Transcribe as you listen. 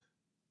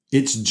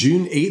It's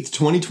June 8th,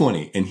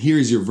 2020, and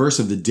here's your verse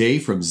of the day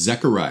from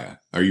Zechariah.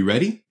 Are you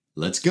ready?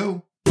 Let's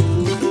go.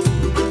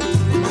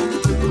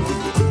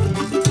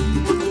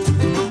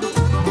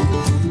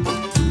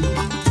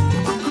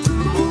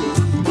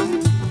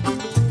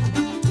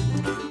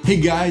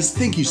 Hey guys,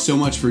 thank you so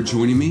much for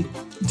joining me.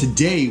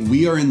 Today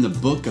we are in the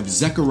book of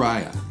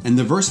Zechariah, and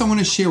the verse I want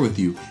to share with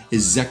you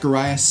is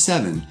Zechariah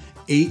 7,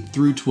 8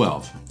 through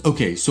 12.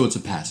 Okay, so it's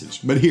a passage,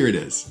 but here it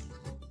is.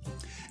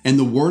 And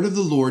the word of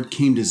the Lord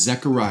came to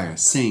Zechariah,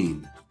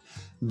 saying,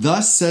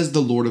 Thus says the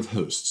Lord of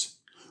hosts,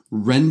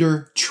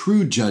 render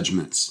true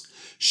judgments,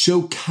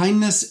 show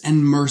kindness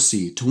and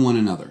mercy to one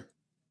another.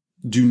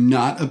 Do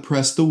not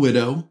oppress the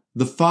widow,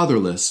 the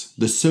fatherless,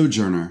 the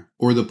sojourner,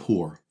 or the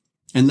poor,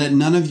 and let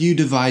none of you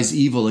devise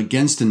evil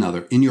against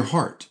another in your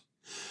heart.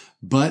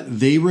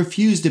 But they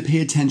refused to pay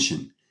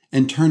attention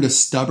and turned a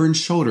stubborn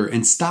shoulder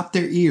and stopped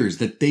their ears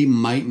that they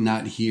might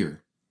not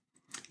hear.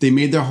 They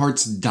made their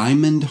hearts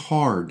diamond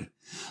hard,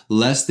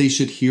 lest they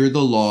should hear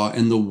the law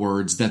and the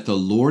words that the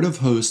Lord of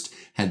hosts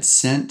had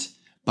sent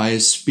by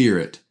his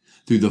Spirit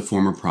through the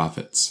former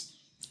prophets.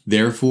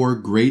 Therefore,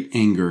 great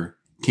anger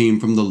came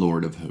from the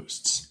Lord of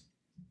hosts.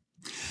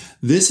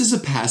 This is a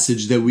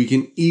passage that we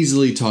can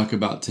easily talk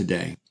about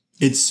today.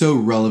 It's so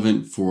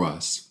relevant for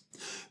us.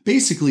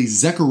 Basically,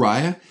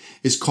 Zechariah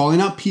is calling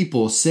out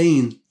people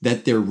saying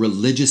that their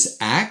religious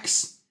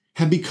acts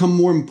have become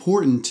more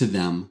important to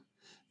them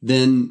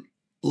than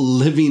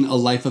living a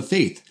life of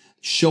faith,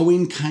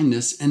 showing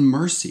kindness and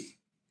mercy.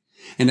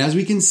 And as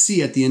we can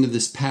see at the end of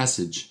this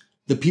passage,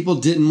 the people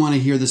didn't want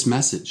to hear this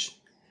message.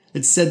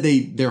 It said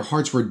their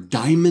hearts were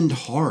diamond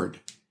hard.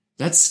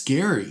 That's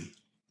scary.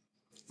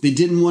 They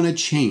didn't want to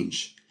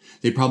change.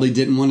 They probably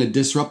didn't want to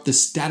disrupt the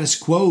status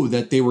quo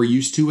that they were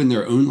used to in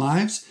their own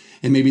lives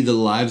and maybe the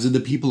lives of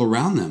the people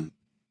around them.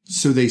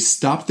 So they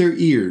stopped their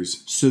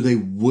ears so they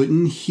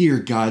wouldn't hear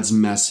God's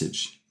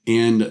message.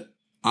 And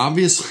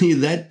obviously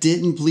that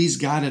didn't please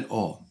God at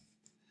all.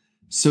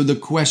 So the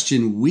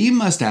question we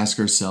must ask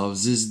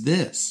ourselves is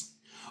this: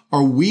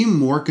 are we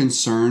more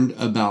concerned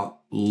about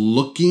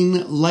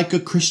looking like a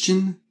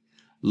Christian,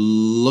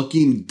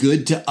 looking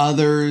good to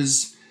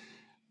others,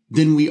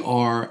 than we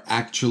are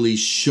actually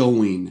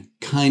showing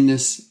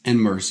kindness and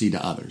mercy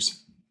to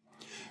others?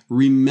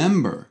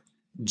 Remember,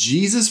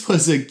 Jesus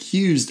was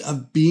accused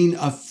of being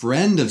a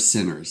friend of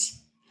sinners.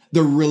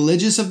 The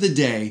religious of the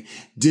day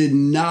did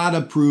not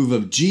approve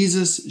of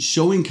Jesus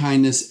showing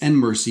kindness and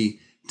mercy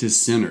to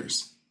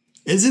sinners.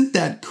 Isn't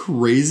that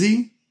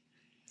crazy?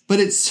 But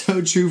it's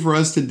so true for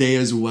us today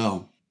as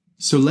well.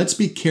 So let's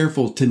be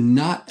careful to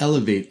not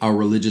elevate our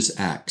religious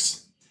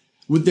acts.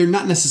 They're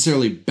not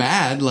necessarily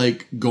bad,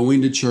 like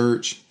going to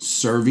church,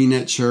 serving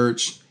at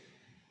church,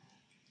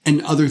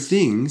 and other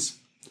things.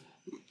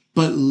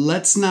 But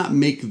let's not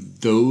make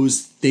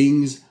those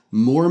things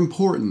more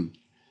important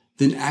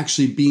than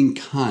actually being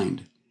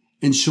kind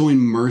and showing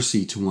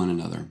mercy to one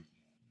another.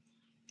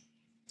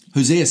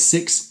 Hosea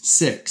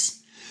 6:6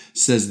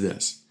 says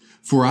this,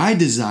 For I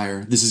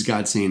desire, this is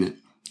God saying it,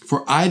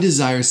 for I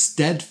desire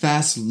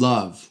steadfast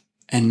love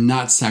and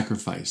not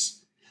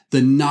sacrifice,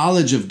 the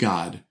knowledge of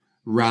God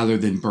rather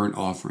than burnt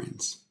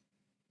offerings.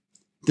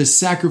 The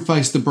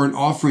sacrifice, the burnt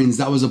offerings,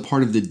 that was a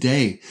part of the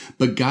day.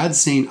 But God's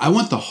saying, I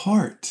want the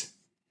heart.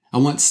 I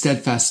want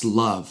steadfast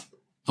love.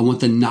 I want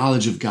the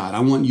knowledge of God.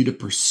 I want you to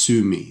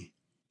pursue me.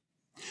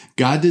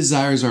 God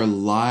desires our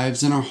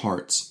lives and our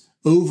hearts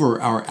over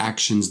our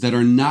actions that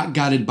are not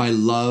guided by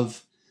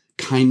love,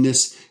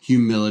 kindness,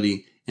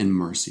 humility, and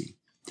mercy.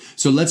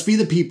 So let's be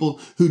the people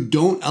who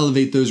don't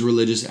elevate those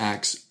religious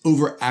acts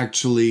over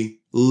actually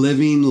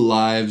living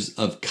lives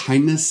of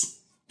kindness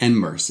and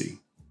mercy.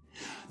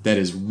 That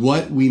is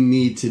what we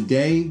need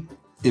today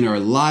in our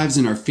lives,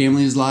 in our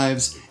families'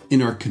 lives,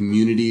 in our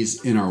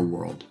communities, in our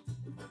world.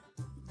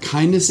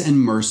 Kindness and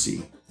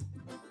mercy,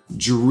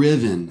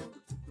 driven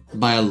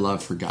by a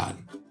love for God.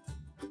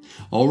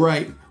 All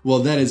right. Well,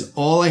 that is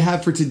all I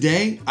have for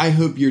today. I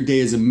hope your day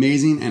is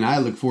amazing, and I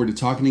look forward to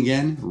talking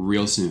again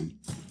real soon.